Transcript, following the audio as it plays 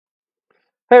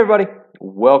Hey everybody,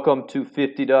 welcome to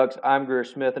 50 Ducks. I'm Greer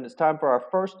Smith and it's time for our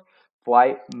first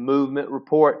flight movement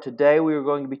report. Today we are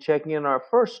going to be checking in our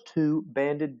first two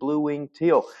banded blue-winged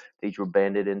teal. These were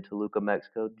banded in Toluca,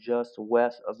 Mexico, just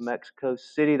west of Mexico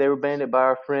City. They were banded by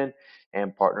our friend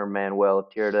and partner Manuel of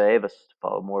Tierra de Avis. To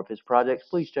follow more of his projects,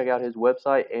 please check out his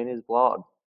website and his blog.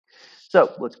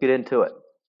 So let's get into it.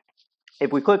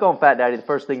 If we click on Fat Daddy, the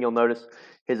first thing you'll notice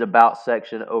his About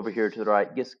section over here to the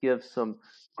right just gives some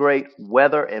great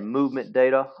weather and movement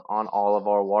data on all of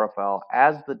our waterfowl.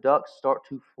 As the ducks start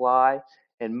to fly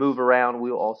and move around,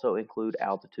 we'll also include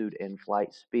altitude and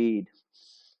flight speed.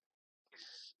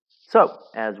 So,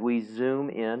 as we zoom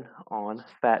in on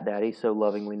Fat Daddy, so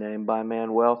lovingly named by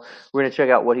Manuel, we're going to check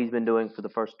out what he's been doing for the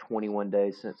first 21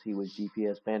 days since he was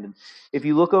GPS banded. If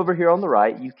you look over here on the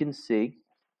right, you can see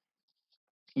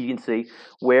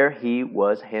where he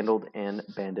was handled and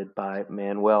banded by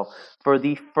Manuel. For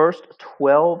the first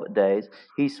 12 days,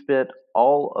 he spent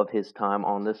all of his time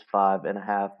on this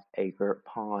 5.5-acre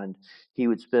pond. He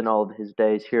would spend all of his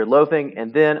days here loafing,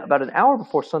 and then about an hour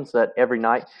before sunset every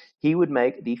night, he would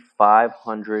make the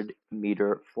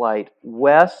 500-meter flight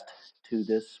west to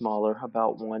this smaller,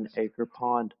 about 1-acre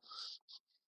pond.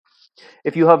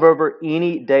 If you hover over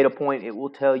any data point, it will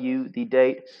tell you the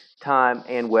date, time,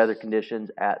 and weather conditions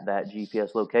at that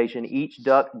GPS location. Each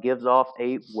duck gives off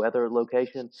a weather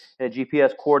location and a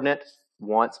GPS coordinate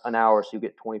once an hour, so you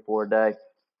get 24 a day.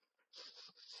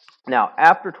 Now,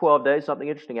 after 12 days, something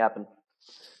interesting happened.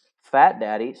 Fat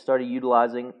Daddy started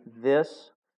utilizing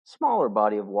this smaller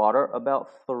body of water about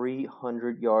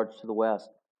 300 yards to the west.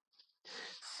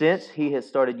 Since he has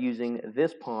started using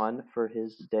this pond for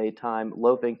his daytime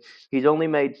loafing, he's only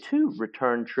made 2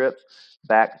 return trips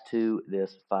back to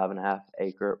this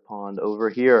 5.5-acre pond over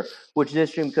here, which is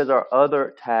interesting because our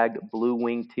other tagged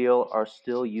blue-winged teal are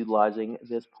still utilizing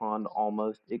this pond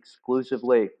almost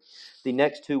exclusively. The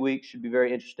next 2 weeks should be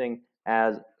very interesting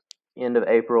as end of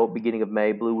April, beginning of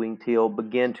May, blue-winged teal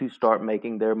begin to start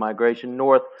making their migration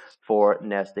north for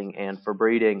nesting and for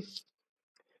breeding.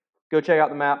 Go check out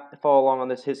the map and follow along on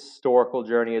this historical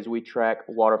journey as we track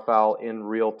waterfowl in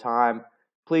real time.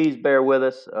 Please bear with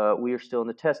us. We are still in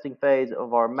the testing phase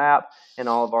of our map and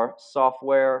all of our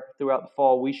software. Throughout the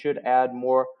fall, we should add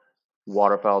more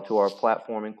waterfowl to our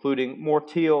platform, including more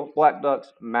teal, black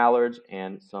ducks, mallards,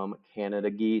 and some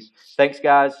Canada geese. Thanks,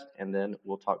 guys, and then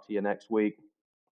we'll talk to you next week.